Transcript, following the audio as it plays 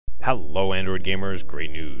Hello Android gamers,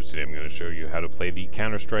 great news. Today I'm going to show you how to play the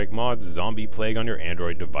Counter-Strike mod Zombie Plague on your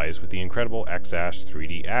Android device with the incredible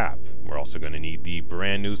Xash3D app. We're also going to need the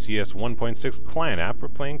brand new CS 1.6 client app for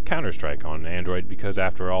playing Counter-Strike on Android because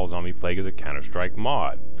after all, Zombie Plague is a Counter-Strike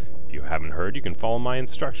mod. If you haven't heard, you can follow my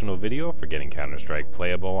instructional video for getting Counter-Strike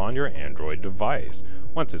playable on your Android device.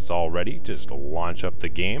 Once it's all ready, just launch up the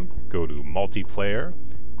game, go to Multiplayer,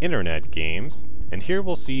 Internet Games, and here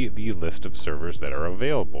we'll see the list of servers that are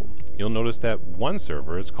available. You'll notice that one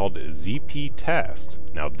server is called ZP Test.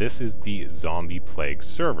 Now this is the Zombie Plague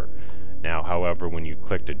server. Now however, when you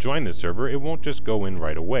click to join the server, it won't just go in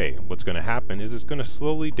right away. What's going to happen is it's going to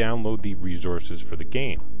slowly download the resources for the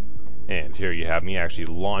game. And here you have me actually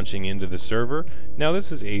launching into the server. Now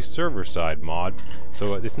this is a server-side mod,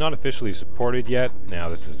 so it's not officially supported yet. Now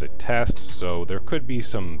this is a test, so there could be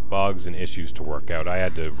some bugs and issues to work out. I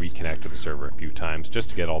had to reconnect to the server a few times just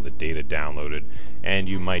to get all the data downloaded, and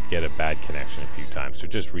you might get a bad connection a few times, so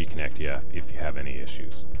just reconnect if you have any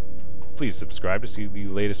issues. Please subscribe to see the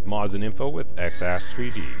latest mods and info with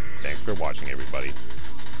Xash3D. Thanks for watching, everybody.